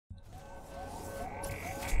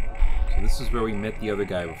this is where we met the other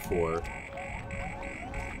guy before.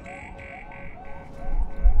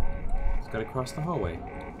 Just gotta cross the hallway.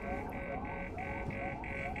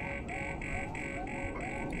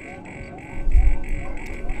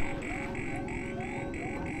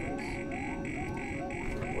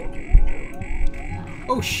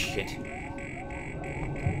 Oh shit.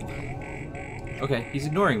 Okay, he's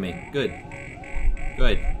ignoring me. Good.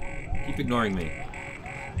 Good. Keep ignoring me.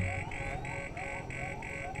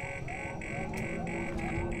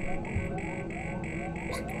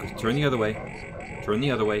 Turn the other way. Turn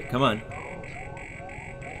the other way. Come on.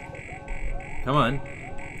 Come on.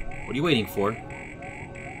 What are you waiting for? I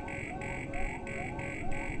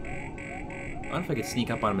wonder if I could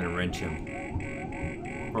sneak up on him and wrench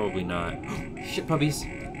him. Probably not. Shit, puppies.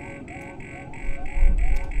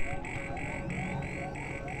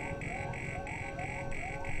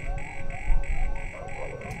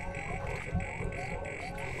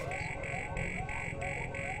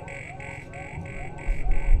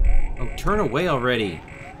 Oh, turn away already.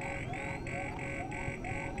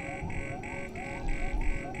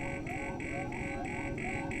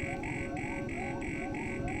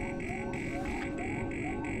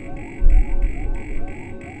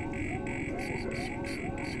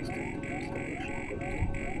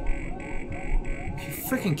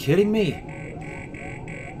 Freaking kidding me? I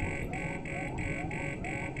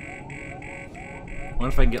wonder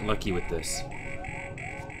if I can get lucky with this.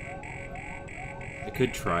 I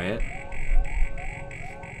could try it.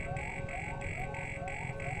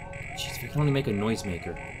 Jeez, if I can only make a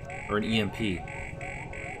noisemaker. Or an EMP.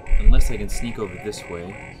 Unless I can sneak over this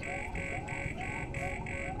way.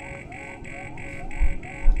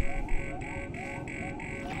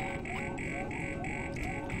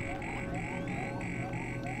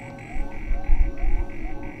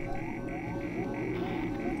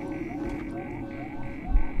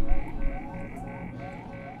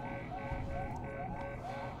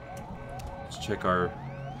 Check our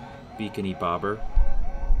beacony bobber.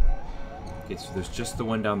 Okay, so there's just the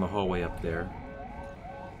one down the hallway up there.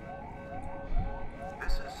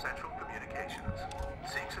 This is Central Communications.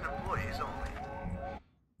 Seeks and employees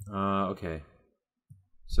only. Okay.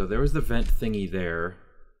 So there was the vent thingy there.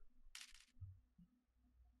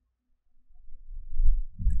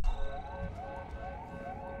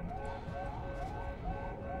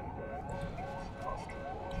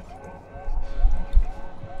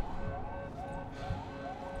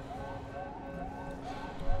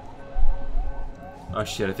 Oh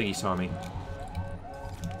shit, I think he saw me.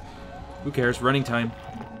 Who cares? Running time.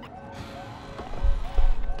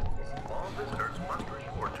 All visitors must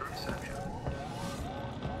report to reception.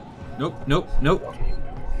 Nope, nope, nope.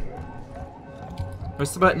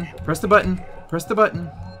 Press the button. Press the button. Press the button.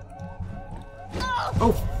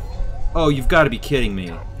 Oh! Oh, you've got to be kidding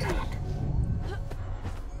me.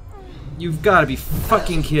 You've got to be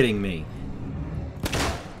fucking kidding me.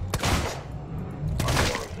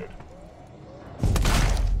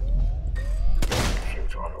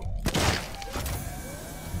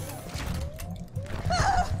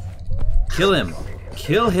 Kill him!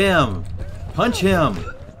 Kill him! Punch him!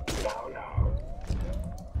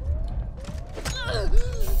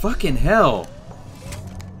 Fucking hell!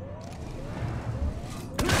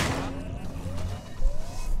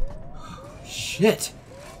 Shit!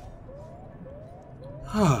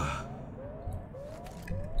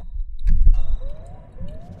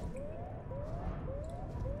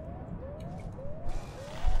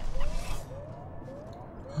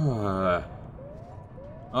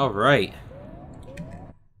 All right.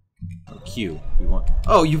 Q. We want.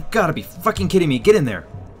 Oh, you've got to be fucking kidding me! Get in there.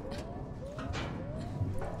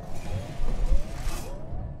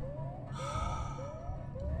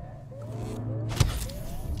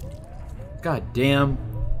 God damn.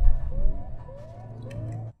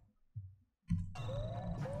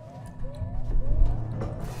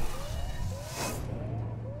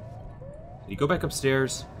 Did he go back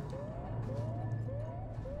upstairs?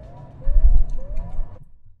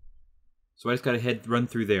 So I just gotta run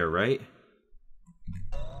through there, right?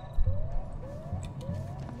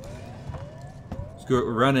 Screw it,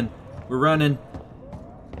 we're running. We're running.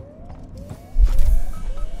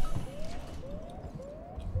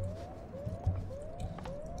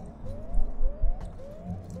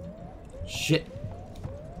 Shit.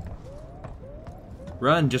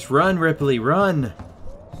 Run, just run, Ripley, run!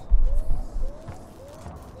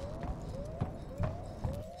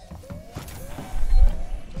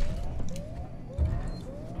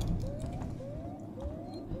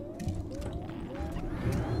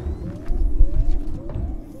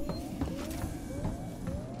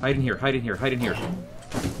 Hide in here, hide in here, hide in here.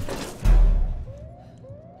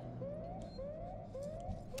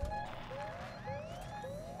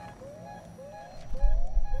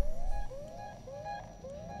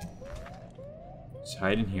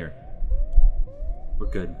 hide in here. We're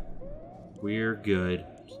good. We're good.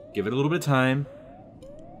 Give it a little bit of time.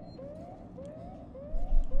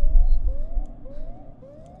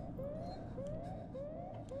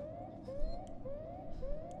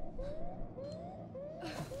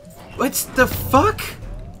 What the fuck?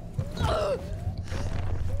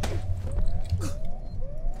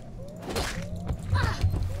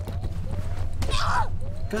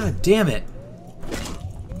 God damn it.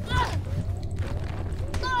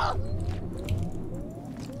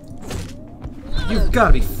 You've got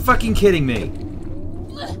to be fucking kidding me.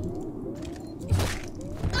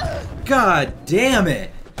 God damn it.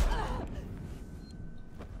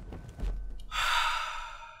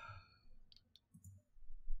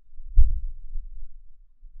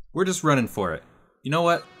 We're just running for it. You know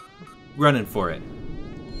what? Running for it.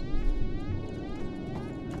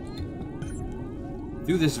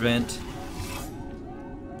 Through this vent.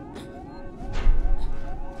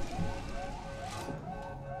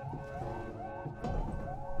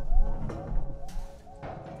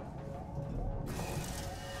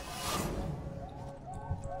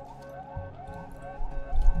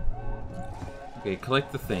 Okay,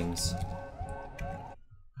 collect the things.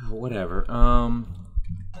 Oh, whatever.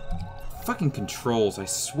 Fucking controls, I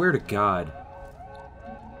swear to God.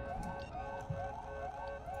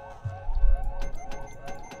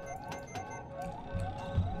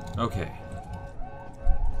 Okay.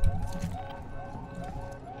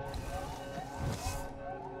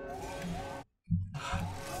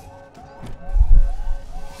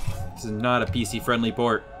 This is not a PC-friendly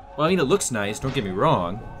port. Well, I mean, it looks nice, don't get me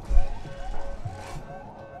wrong.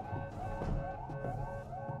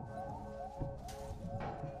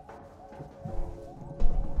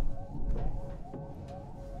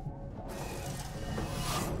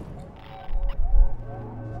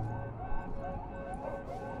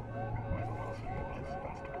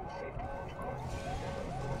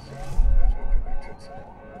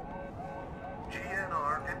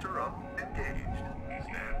 GNR interrupt engaged.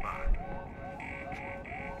 Stand by.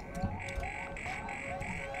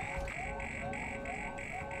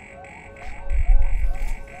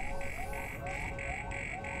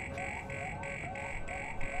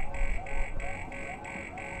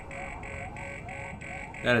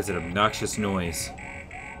 That is an obnoxious noise.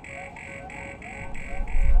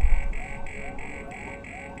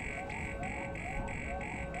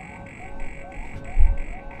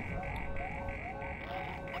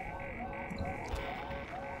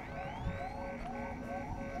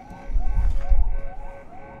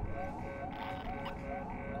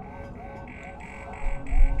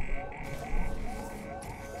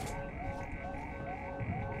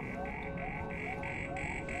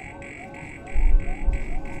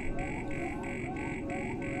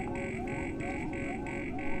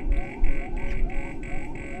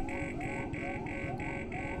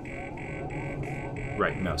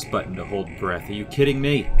 Right mouse button to hold breath. Are you kidding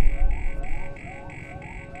me?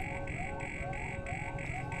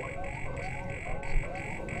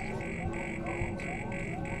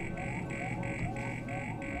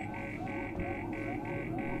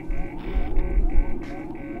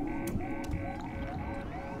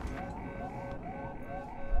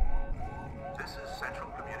 This is Central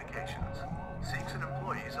Communications. Seeks and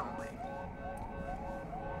employees only.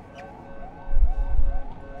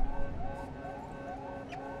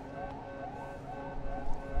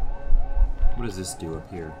 What does this do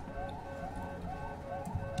up here?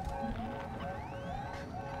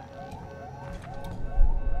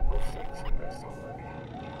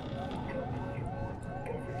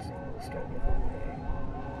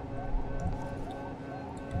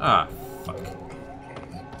 Ah, fuck.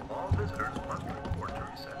 All visitors must report to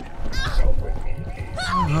reception.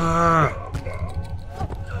 Ah.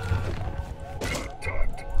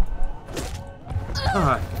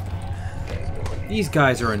 God. These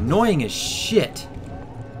guys are annoying as shit.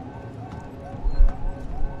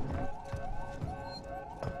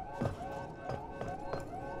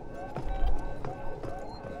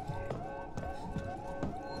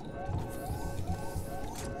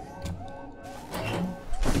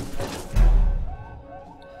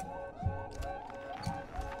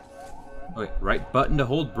 Wait, right button to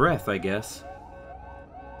hold breath, I guess.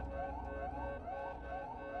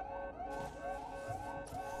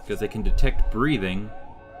 Because they can detect breathing.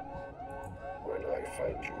 When I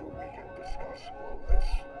find you, we can discuss all this.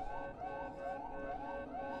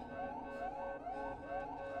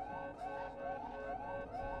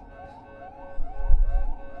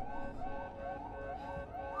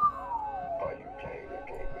 Are you playing a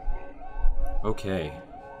game with me? Okay.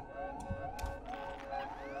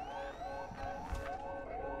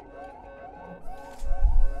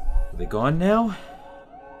 gone now?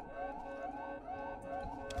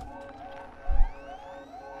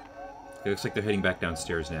 It looks like they're heading back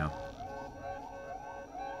downstairs now.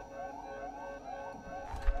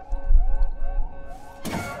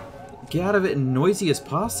 Get out of it and noisy as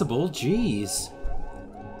possible, jeez.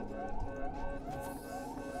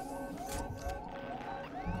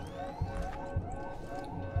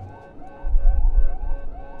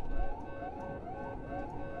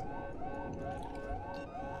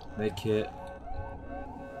 Medkit.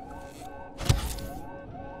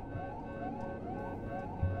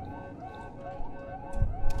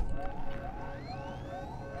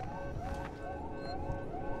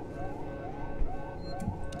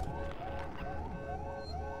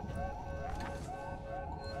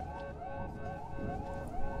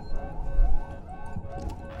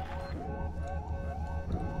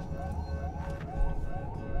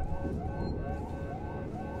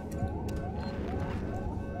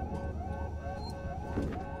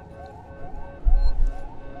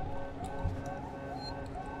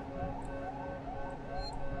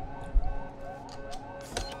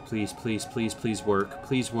 Please, please, please, please work.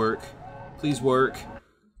 Please work. Please work.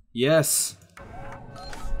 Yes!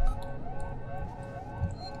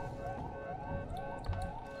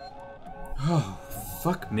 Oh,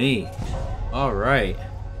 fuck me. Alright.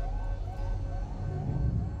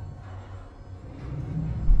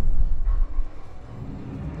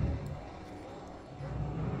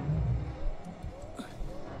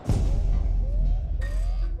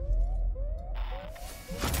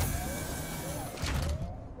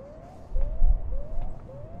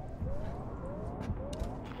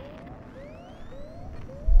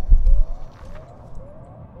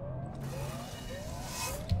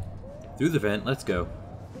 Through the vent, let's go.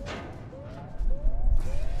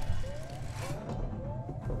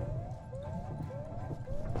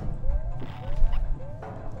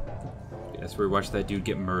 Okay, that's where we watched that dude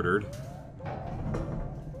get murdered.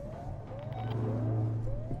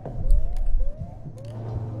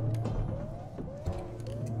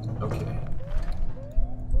 Okay.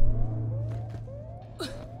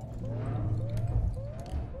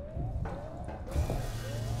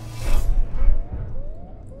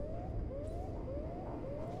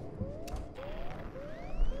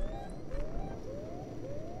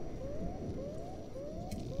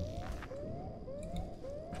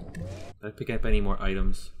 Did I pick up any more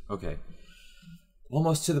items? Okay.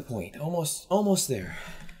 Almost to the point. Almost there.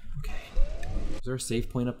 Okay. Is there a save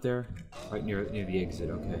point up there? Right near the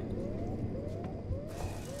exit, okay.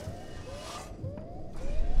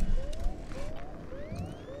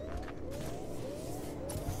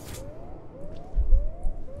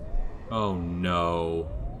 Oh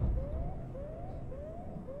no.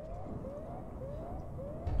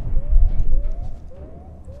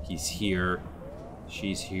 He's here.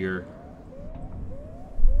 She's here.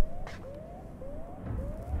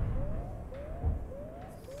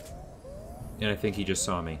 And I think he just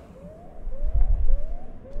saw me.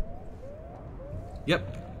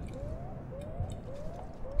 Yep.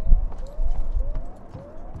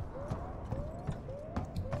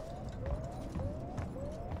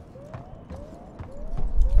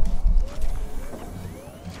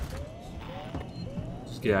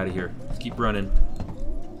 Just get out of here. Let's keep running.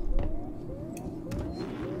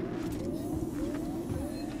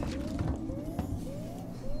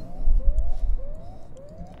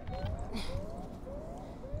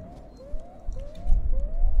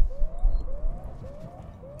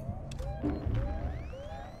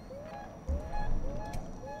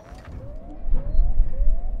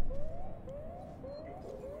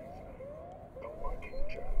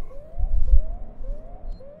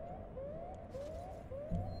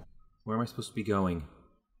 Where am I supposed to be going?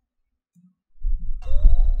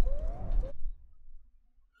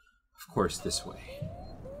 Of course, this way.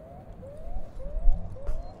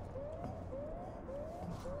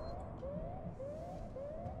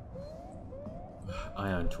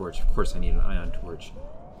 Ion torch. Of course I need an ion torch.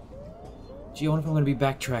 Gee, I wonder if I'm going to be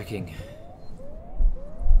backtracking.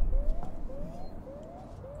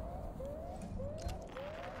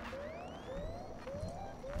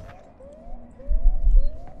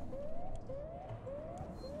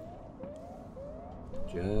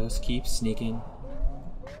 Just keep sneaking.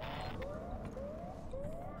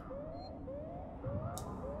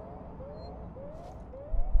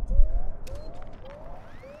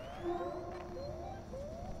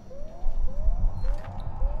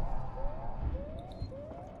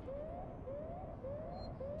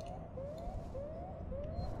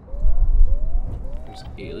 There's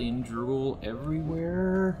alien drool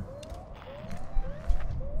everywhere.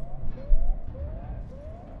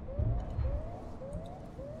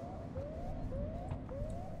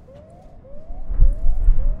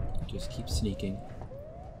 Just keep sneaking.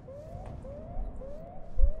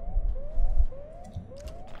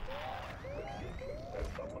 There's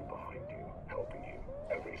someone behind you, helping you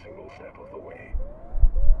every single step of the way.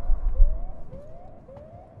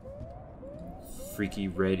 Freaky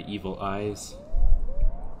red evil eyes.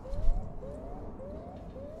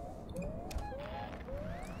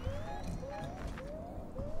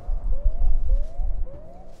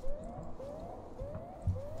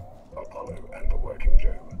 Apollo and the working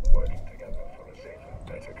Joe, working together for a safer,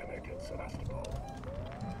 better connected Sevastopol.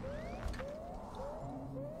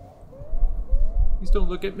 Please don't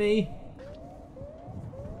look at me.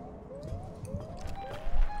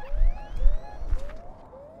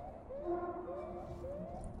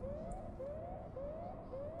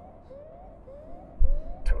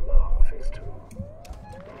 To laugh is to...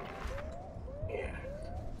 Yes.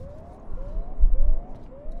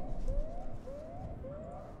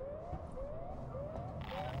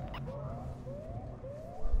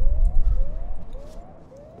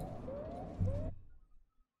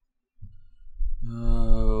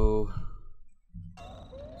 Oh.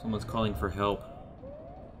 Someone's calling for help.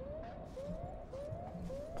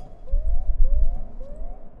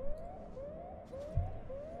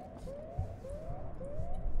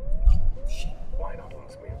 Why not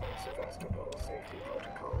ask me about Sevastopol safety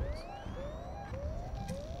protocols?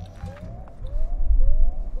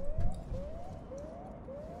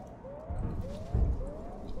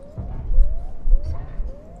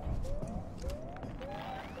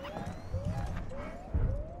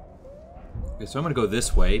 Okay, so I'm gonna go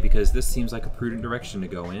this way because this seems like a prudent direction to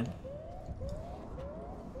go in.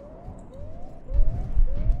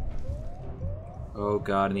 Oh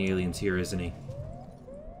god, and the alien's here, isn't he?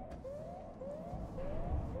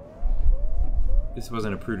 This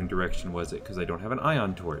wasn't a prudent direction, was it? Because I don't have an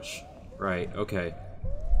ion torch. Right, okay.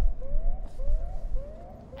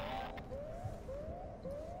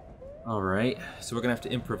 Alright, so we're gonna have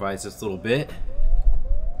to improvise this little bit.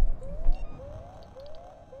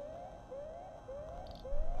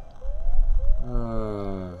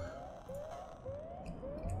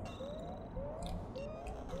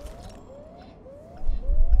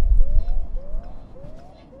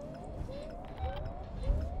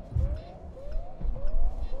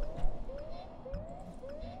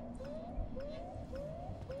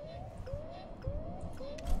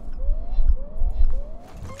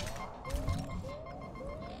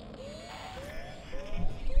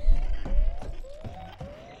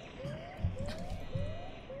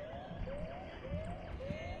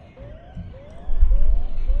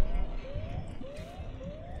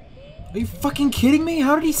 Are you fucking kidding me?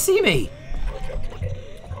 How did he see me?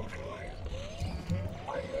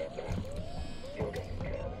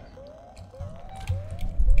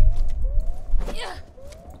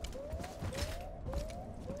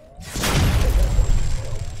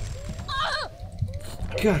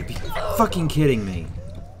 You gotta be fucking kidding me.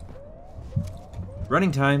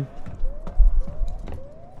 Running time.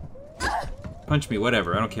 Punch me,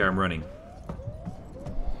 whatever. I don't care, I'm running.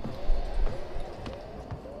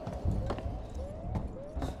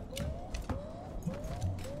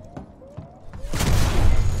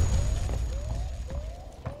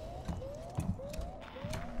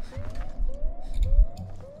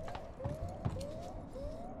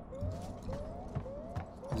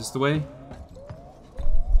 Is this the way?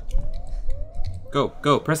 Go,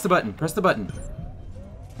 go, press the button, press the button.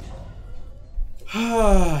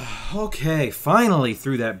 Okay, finally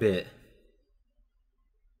through that bit.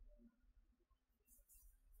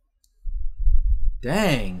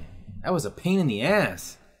 Dang, that was a pain in the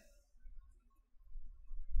ass.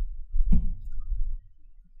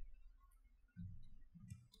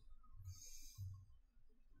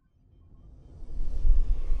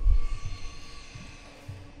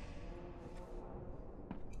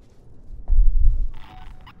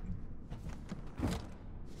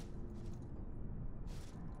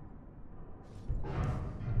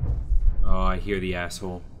 Oh, I hear the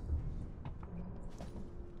asshole.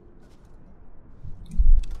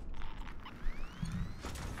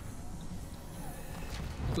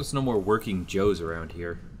 There's no more working Joes around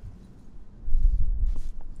here.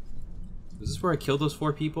 Is this where I killed those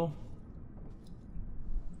 4 people?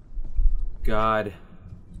 God.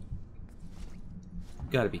 You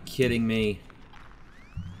gotta be kidding me.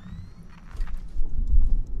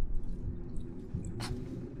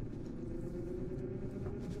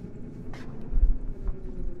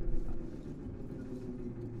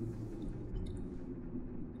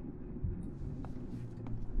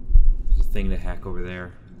 There's a thing to hack over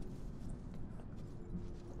there.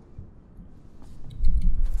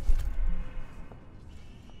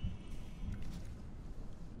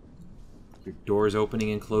 Your doors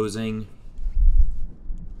opening and closing.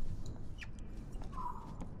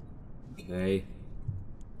 Okay.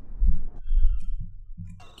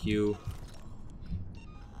 Q.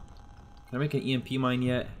 Can I make an EMP mine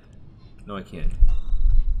yet? No, I can't.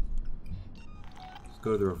 Let's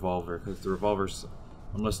go to the revolver, because the revolver's...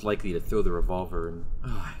 I'm less likely to throw the revolver and...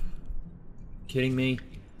 Oh, kidding me?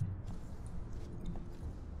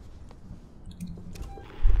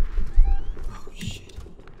 Oh, shit.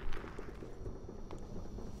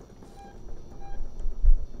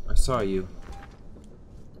 I saw you.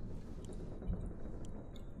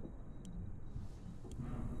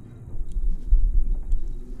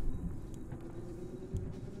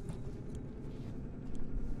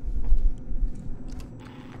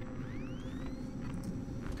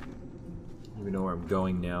 I don't even know where I'm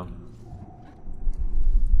going now.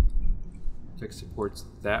 Tech support's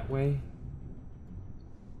that way.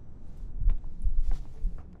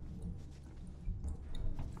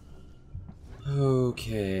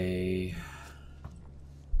 Okay.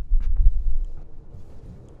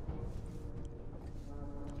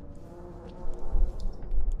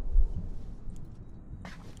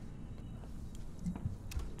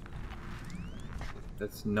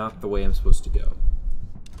 That's not the way I'm supposed to go.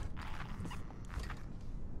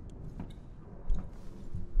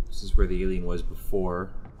 This is where the alien was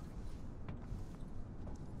before.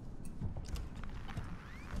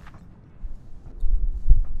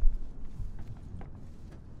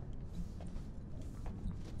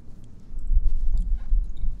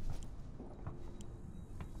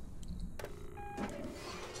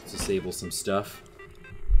 Let's disable some stuff.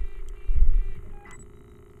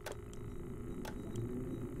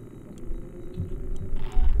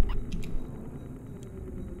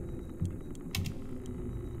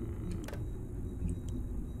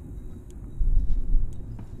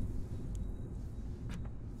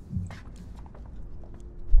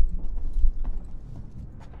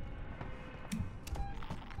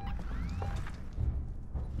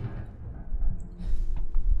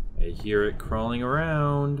 I hear it crawling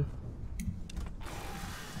around.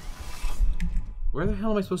 Where the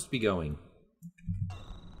hell am I supposed to be going?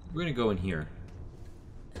 We're gonna go in here.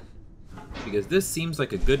 Because this seems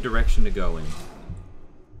like a good direction to go in.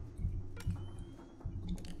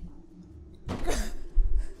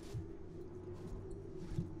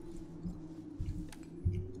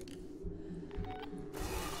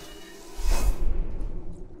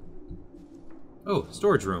 Oh,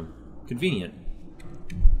 storage room. Convenient.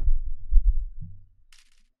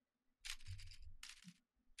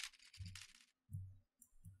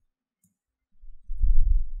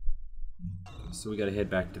 So we gotta head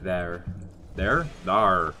back to there. There?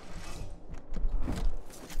 There.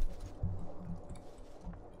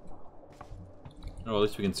 Oh, at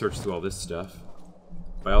least we can search through all this stuff.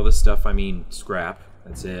 By all this stuff, I mean scrap.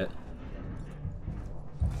 That's it.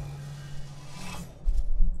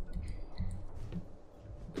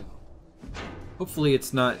 Hopefully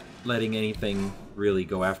it's not letting anything really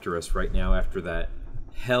go after us right now after that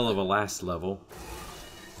hell of a last level.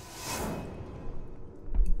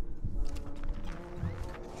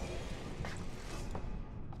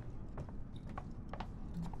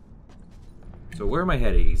 So where am I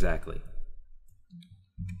heading exactly?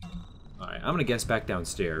 Alright, I'm gonna guess back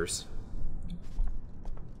downstairs.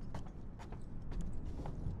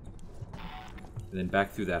 And then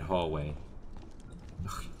back through that hallway.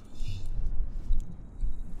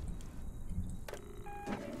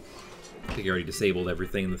 I think I already disabled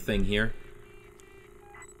everything in the thing here.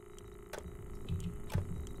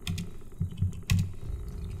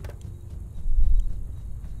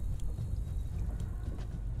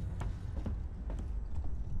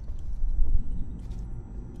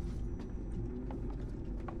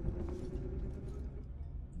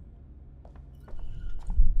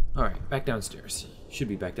 Alright, back downstairs. Should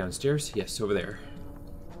be back downstairs. Yes, over there.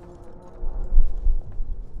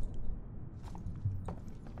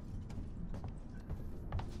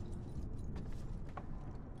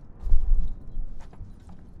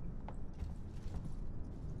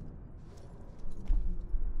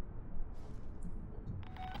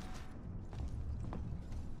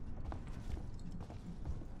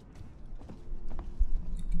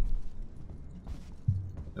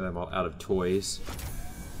 And I'm all out of toys.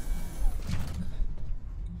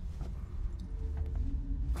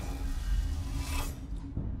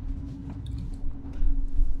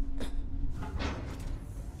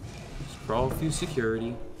 Crawl through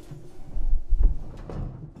security.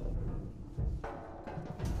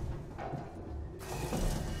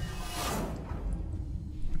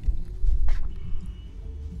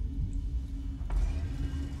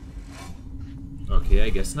 Okay, I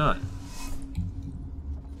guess not.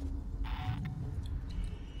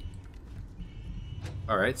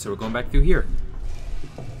 Alright, so we're going back through here.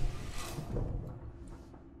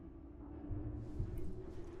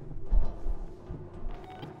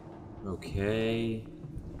 Okay.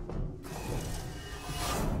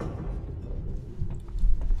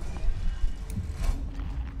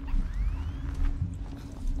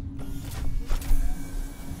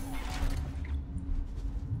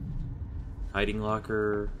 Hiding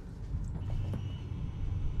locker.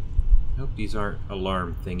 I hope these aren't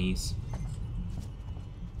alarm thingies.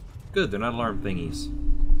 Good, they're not alarm thingies.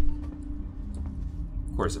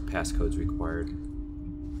 Of course, a passcode's required.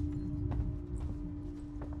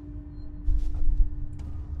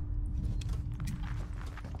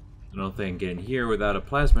 I don't think I can get in here without a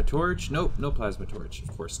plasma torch. Nope, no plasma torch.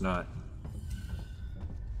 Of course not.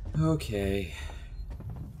 Okay.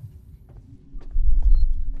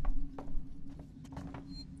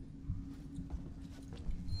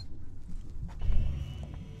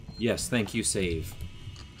 Yes, thank you, save.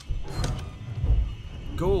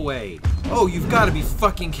 Go away. Oh, you've got to be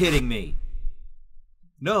fucking kidding me.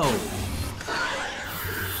 No.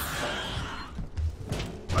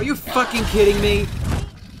 Are you fucking kidding me?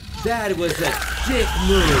 That was a dick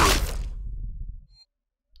move.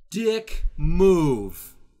 Dick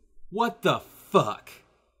move. What the fuck?